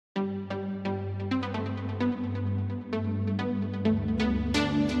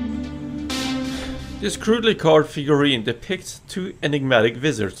This crudely carved figurine depicts two enigmatic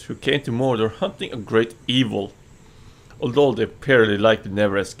wizards who came to Mordor hunting a great evil. Although they apparently likely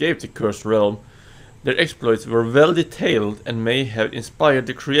never escaped the cursed realm, their exploits were well detailed and may have inspired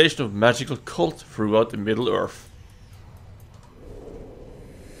the creation of magical cult throughout the Middle-earth.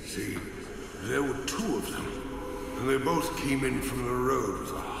 See, there were two of them, and they both came in from the road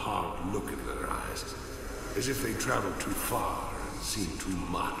with a hard look in their eyes, as if they traveled too far and seen too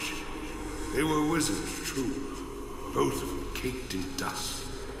much. They were wizards, true, both of them caked in dust,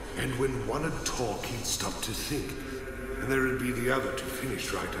 and when one would talk, he'd stop to think, and there'd be the other to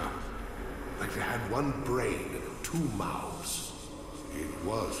finish right up. Like they had one brain and two mouths. It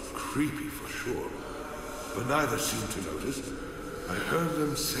was creepy for sure, but neither seemed to notice. I heard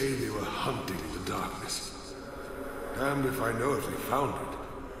them say they were hunting the darkness. Damned if I know if they found it.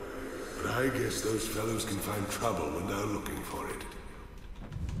 But I guess those fellows can find trouble when they're looking for it.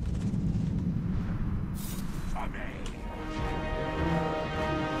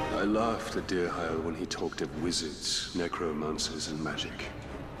 I laughed at Deerheil when he talked of wizards, necromancers, and magic.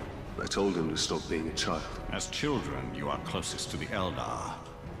 I told him to stop being a child. As children, you are closest to the Eldar.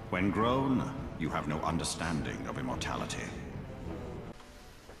 When grown, you have no understanding of immortality.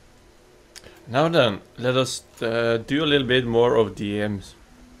 Now then, let us do a little bit more of the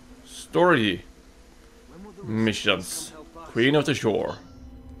story missions. Queen of the Shore.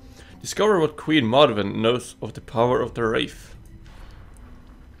 Discover what Queen Marwen knows of the power of the Wraith.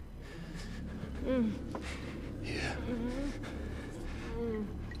 Here.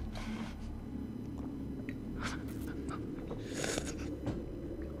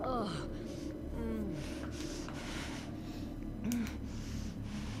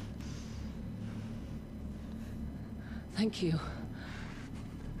 Thank you.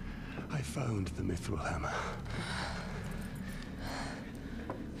 I found the mithril hammer.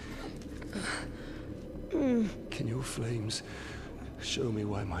 Can your flames show me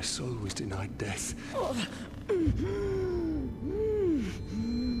why my soul was denied death?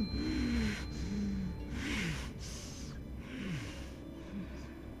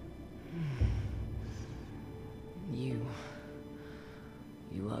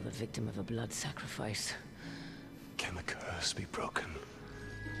 You are the victim of a blood sacrifice. Can the curse be broken?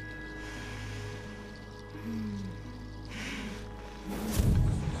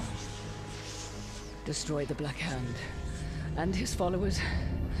 Destroy the Black Hand and his followers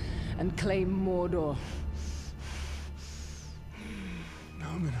and claim Mordor. No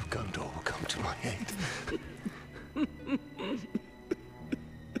man of Gondor will come to my aid.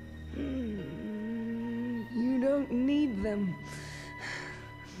 You don't need them.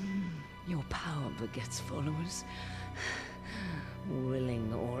 Your power begets followers,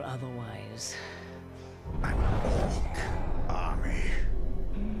 willing or otherwise. An orc army.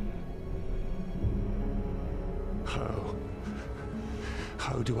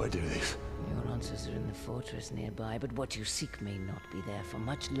 How do I do this? Your answers are in the fortress nearby, but what you seek may not be there for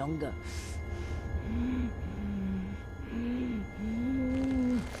much longer.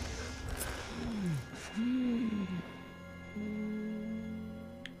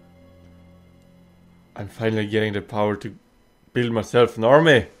 I'm finally getting the power to build myself an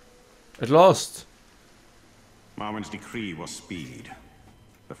army. At last. Marwen's decree was speed.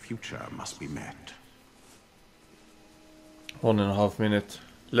 The future must be met. 1.5 minutes.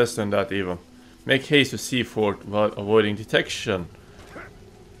 Less than that even. Make haste to Seafort while avoiding detection.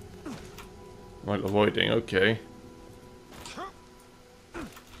 While avoiding, okay.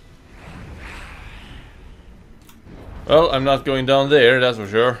 Well, I'm not going down there, that's for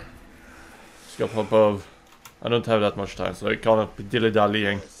sure. Just got pop of. I don't have that much time, so I can't be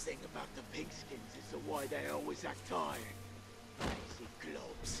dilly-dallying. The thing about the pigskins is why they always act tired. Lazy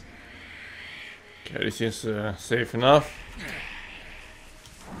globs. Okay, this seems safe enough.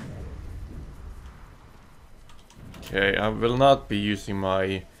 Okay, I will not be using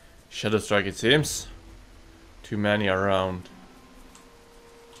my Shadow Strike, it seems. Too many around.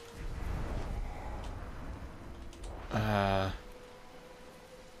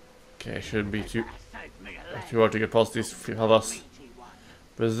 Okay, shouldn't be too hard to get past these fellas.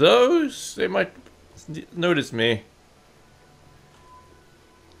 But those, they might notice me.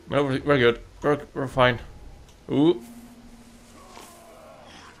 No, we're good. We're fine. Ooh.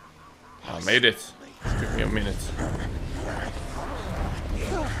 I made it. Took me a minute.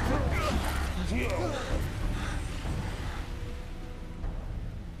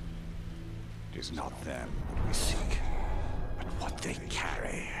 It is not them that we seek, but what they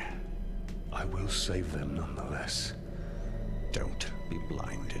carry. I will save them nonetheless. Don't be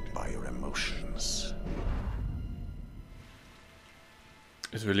blinded by your emotions.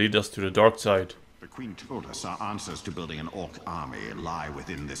 This will lead us to the dark side. The Queen told us our answers to building an orc army lie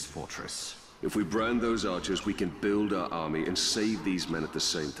within this fortress. If we brand those archers, we can build our army and save these men at the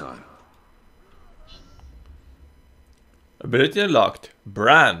same time. Ability unlocked.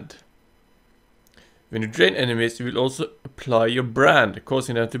 Brand. When you drain enemies, you will also apply your brand,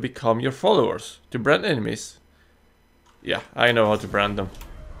 causing them to become your followers. To brand enemies. Yeah, I know how to brand them.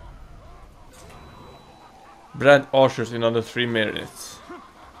 Brand archers in under 3 minutes.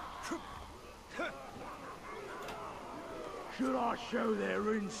 Should I show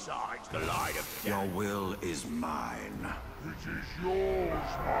their insides the light of day? Your will is mine. It is yours,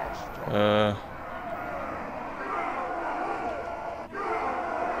 master.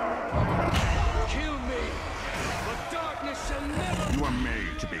 Kill me, but darkness shall never... You are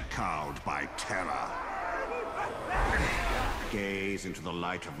made to be cowed by terror. Gaze into the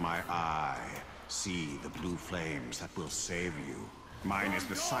light of my eye. See the blue flames that will save you. Mine is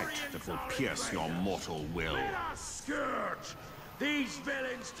the sight that will pierce your mortal will. Scourge! These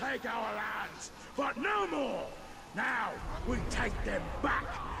villains take our lands, but no more! Now, we take them back,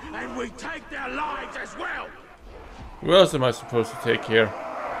 and we take their lives as well! Who else am I supposed to take here?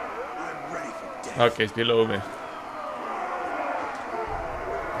 I'm ready for death. Okay, it's below me.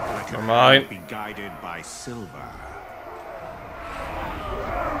 Let your Come on. hand be guided by silver.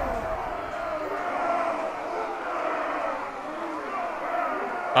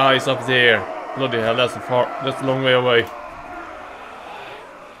 Ah, he's up there. Bloody hell, that's a long way away.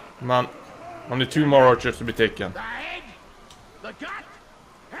 Come on. Only 2 more archers to be taken. The head? The gut?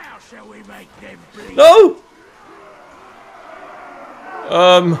 How shall we make them bleed? No!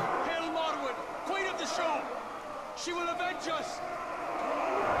 Hail Mordor, Queen of the Shore! She will avenge us!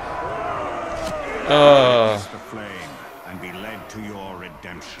 Kiss the flame and be led to your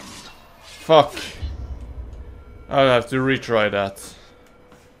redemption. Fuck. I'll have to retry that.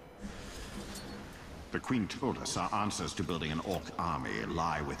 The Queen told us our answers to building an orc army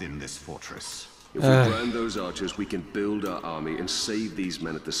lie within this fortress. If we brand those archers, we can build our army and save these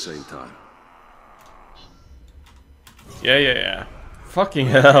men at the same time. Yeah. Fucking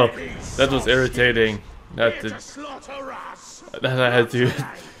hell. That was irritating. That Here to slaughter us! I had to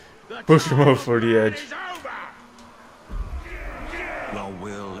push him over the edge. It's over! Your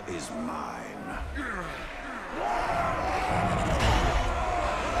will is mine.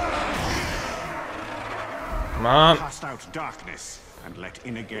 Come on. Cast out darkness and let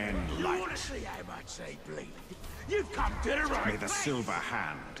in again light. Want to see how much they bleed? You've come to the right May the place. silver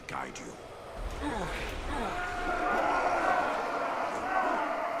hand guide you.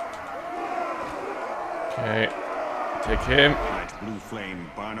 Okay. Take him. Let blue flame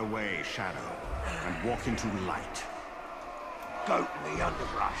burn away shadow and walk into light. Go to the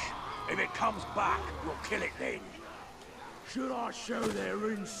underbrush. If it comes back, we'll kill it then. Should I show their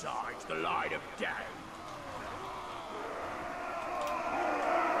insides the light of day?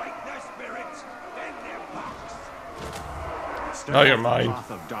 Break their spirits, then their backs. Step Now you're off the mine.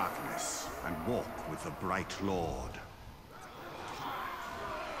 path of darkness and walk with the bright Lord.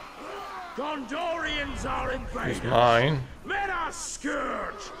 Gondorians are invaders. He's mine. Let us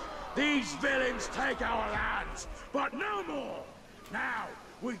scourge! These villains take our lands, but no more! Now,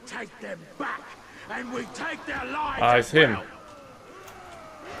 we take them back, and we take their lives Ah, as it's him. well.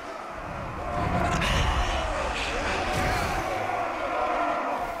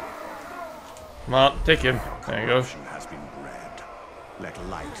 Come on, take him. There you go. Corruption has been bred. Let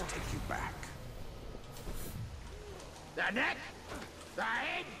light take you back. The neck, the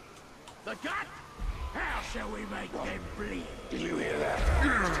head, the gut. How shall we make them bleed? Do you hear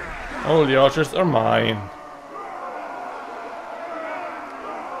that? All the archers are mine.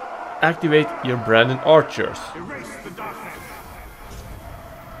 Activate your branded archers. Erase the darkness.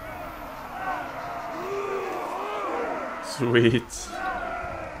 Sweet.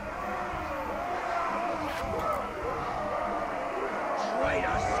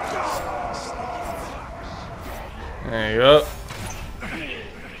 There you go.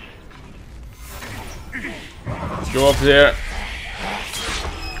 Let's go up there.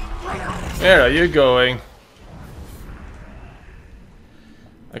 Where are you going?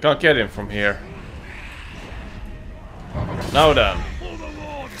 I can't get him from here. Now then.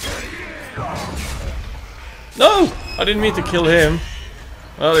 No! I didn't mean to kill him.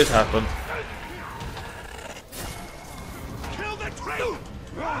 Well, it happened.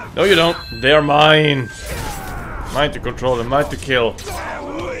 No, you don't. They are mine. Mine to control and mine to kill.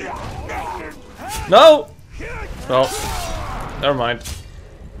 No! Oh. Never mind.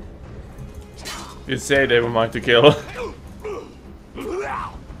 You say they were mine to kill.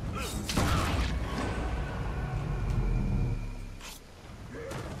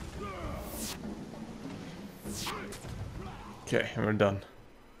 Okay, and we're done.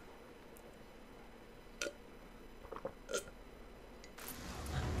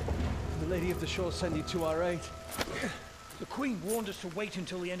 The Lady of the Shore send you to our aid. The Queen warned us to wait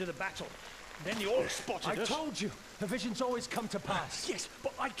until the end of the battle. Then the orcs spotted us. I told you, the visions always come to pass. Yes,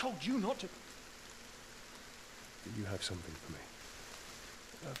 but I told you not to. Do you have something for me?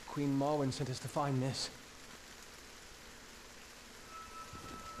 Queen Marwen sent us to find this.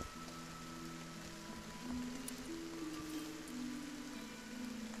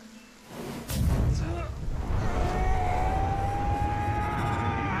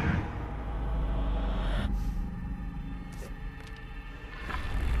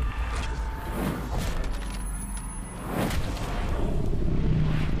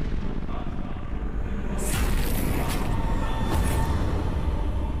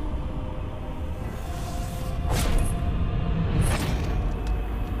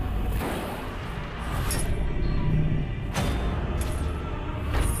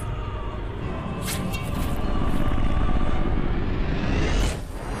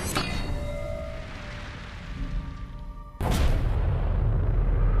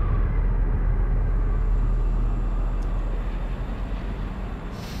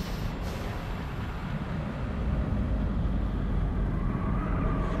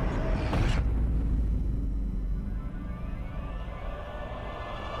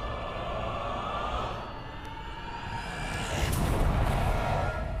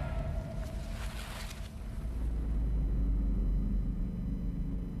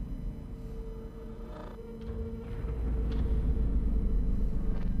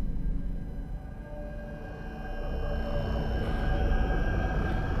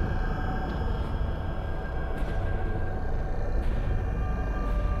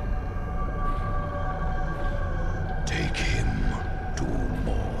 Take him to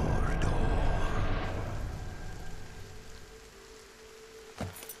Mordor.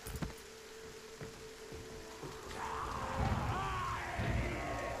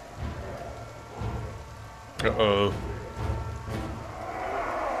 Uh-oh.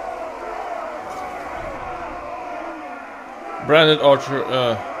 Branded archer,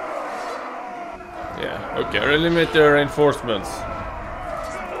 yeah, okay, limit their reinforcements.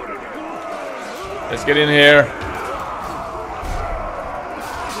 Let's get in here.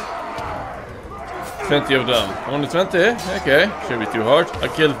 20 of them. Only 20? Okay, should be too hard. I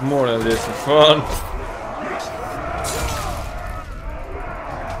killed more than this for fun.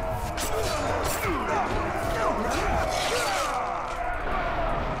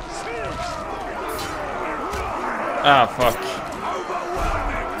 Ah, fuck.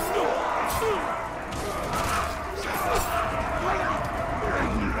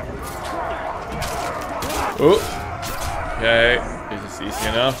 Oh. Okay, this is easy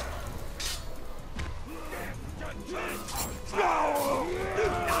enough.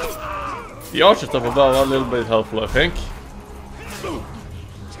 The archer stuff above a little bit helpful, I think.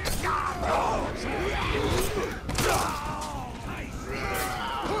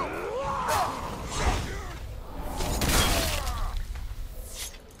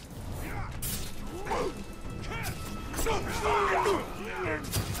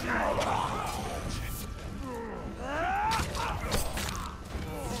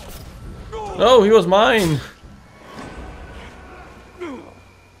 No, he was mine.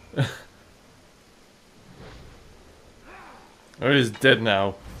 Oh, he's dead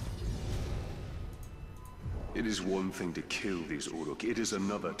now. It is one thing to kill these Uruk, it is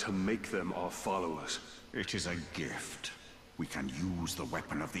another to make them our followers. It is a gift. We can use the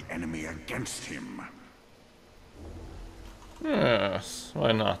weapon of the enemy against him. Yes,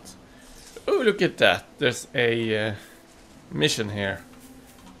 why not? Oh, look at that. There's a mission here.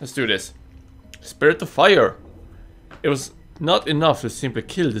 Let's do this. Spirit of Fire. It was not enough to simply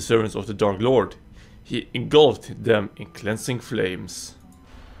kill the servants of the Dark Lord. He engulfed them in cleansing flames.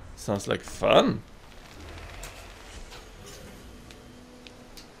 Sounds like fun.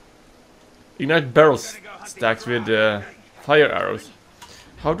 Ignite barrels stacks with fire arrows.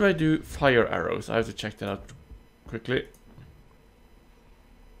 How do I do fire arrows? I have to check that out quickly.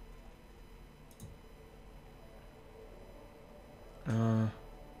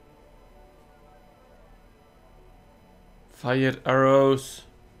 Fire arrows.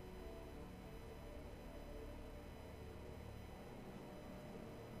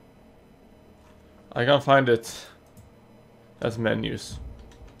 I can't find it. That's menus.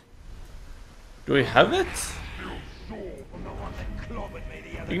 Do we have it?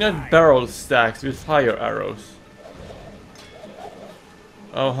 Ignite barrel stacks with fire arrows.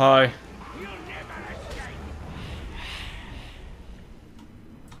 Oh, hi.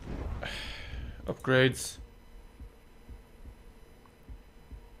 Upgrades.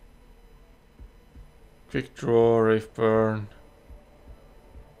 Quick draw, Wraith burn.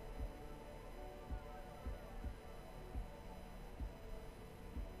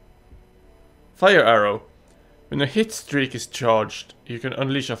 Fire arrow. When a hit streak is charged, you can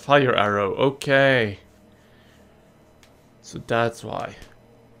unleash a fire arrow. Okay. So that's why.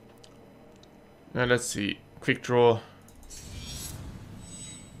 Now let's see. Quick draw.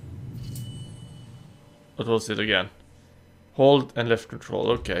 What was it again? Hold and left control.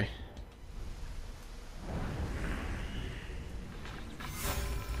 Okay.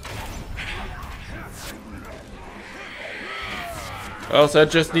 Well, so I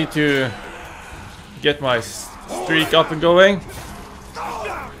just need to get my streak up and going.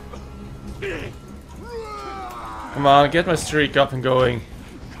 Come on, get my streak up and going.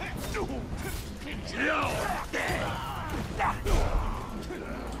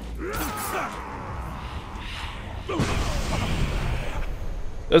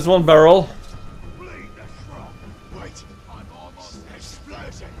 There's one barrel.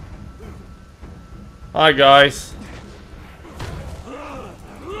 Hi guys.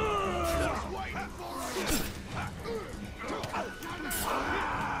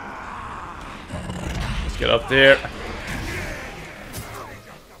 Let's get up there.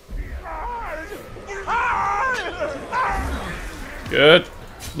 Good.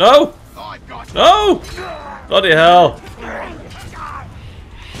 No! No! Bloody hell.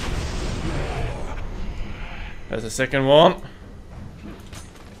 There's a second one.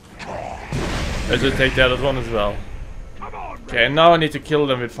 Let's just take that one as well. Okay, now I need to kill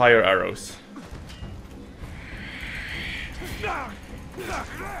them with fire arrows.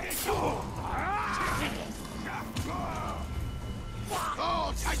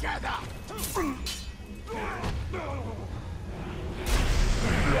 All together.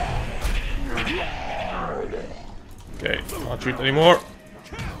 Okay, can't shoot anymore.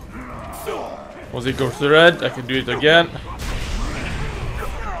 Once it goes to red, I can do it again.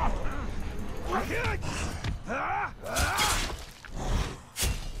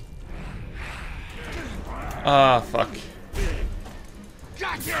 Ah, fuck.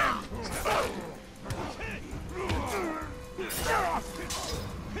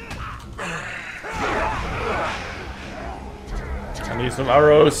 I need some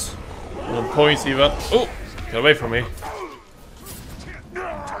arrows. Some points even. Oh! Get away from me.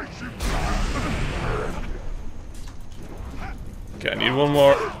 Okay, I need one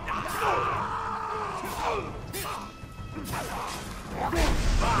more.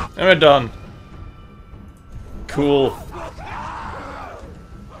 And we're done. Cool.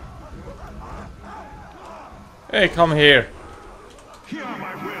 Hey, come here.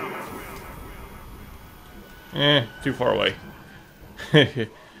 Too far away.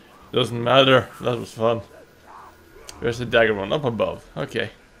 Doesn't matter. That was fun. Where's the dagger one? Up above. Okay.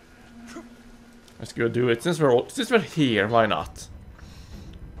 Let's go do it. Since we're here, why not?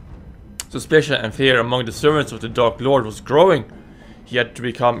 Suspicion and fear among the servants of the Dark Lord was growing. He had to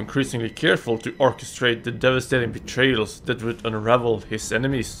become increasingly careful to orchestrate the devastating betrayals that would unravel his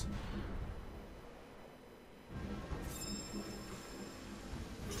enemies.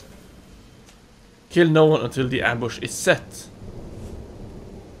 Kill no one until the ambush is set.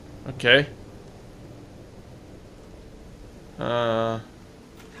 Okay. There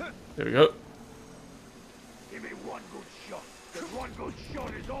we go. Give me one good shot. Because one good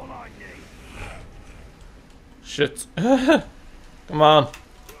shot is all I need. Shit. Come on.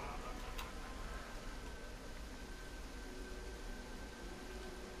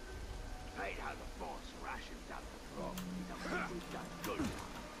 Hate how the boss rations up the frog. He doesn't do that good.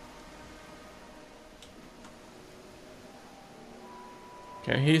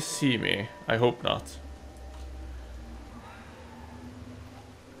 Can he see me? I hope not.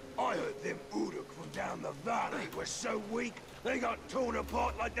 I heard them Uruk from down the valley were so weak, they got torn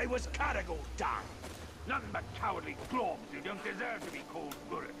apart like they was cattle dung. Nothing but cowardly globs who don't deserve to be called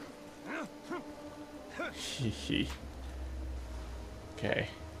Uruk. Hehe. Okay.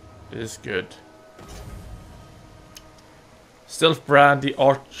 This is good. Stealth brand the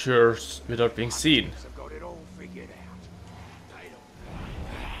archers without being seen. I've got it all figured out.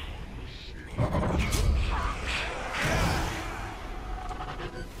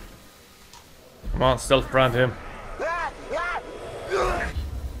 Come on, stealth brand him.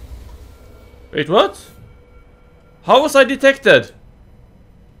 Wait, what? How was I detected?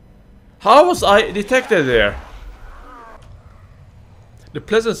 How was I detected there? The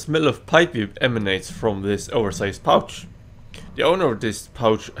pleasant smell of pipeweed emanates from this oversized pouch. The owner of this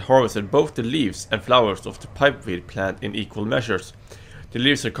pouch harvested both the leaves and flowers of the pipeweed plant in equal measures. The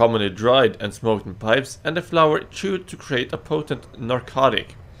leaves are commonly dried and smoked in pipes, and the flower chewed to create a potent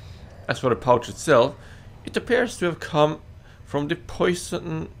narcotic. As for the pouch itself, It appears to have come from the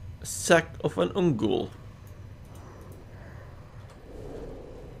poison sac of an ungul.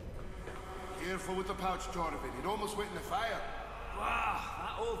 Careful with the pouch, Torvin. It almost went in the fire. Wow,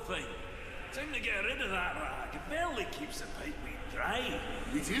 that old thing. Time to get rid of that rag. It barely keeps the pipeweed dry.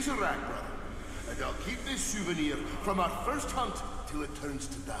 It is a rag, brother. And I'll keep this souvenir from our first hunt till it turns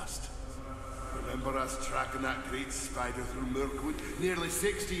to dust. Remember us tracking that great spider through Mirkwood nearly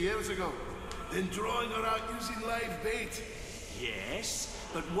 60 years ago? Then drawing her out using live bait. Yes,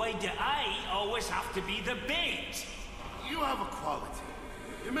 but why do I always have to be the bait? You have a quality.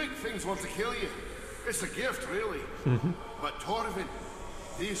 You make things want to kill you. It's a gift, really. But Torvin,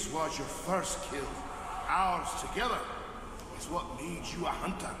 this was your first kill. Ours together is what made you a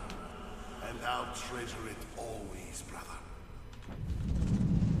hunter. And I'll treasure it always, brother.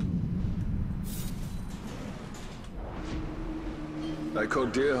 I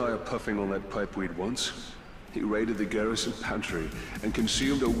caught Deerhire puffing on that pipeweed once. He raided the garrison pantry and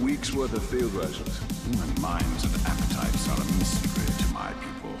consumed a week's worth of field rations. And mine's a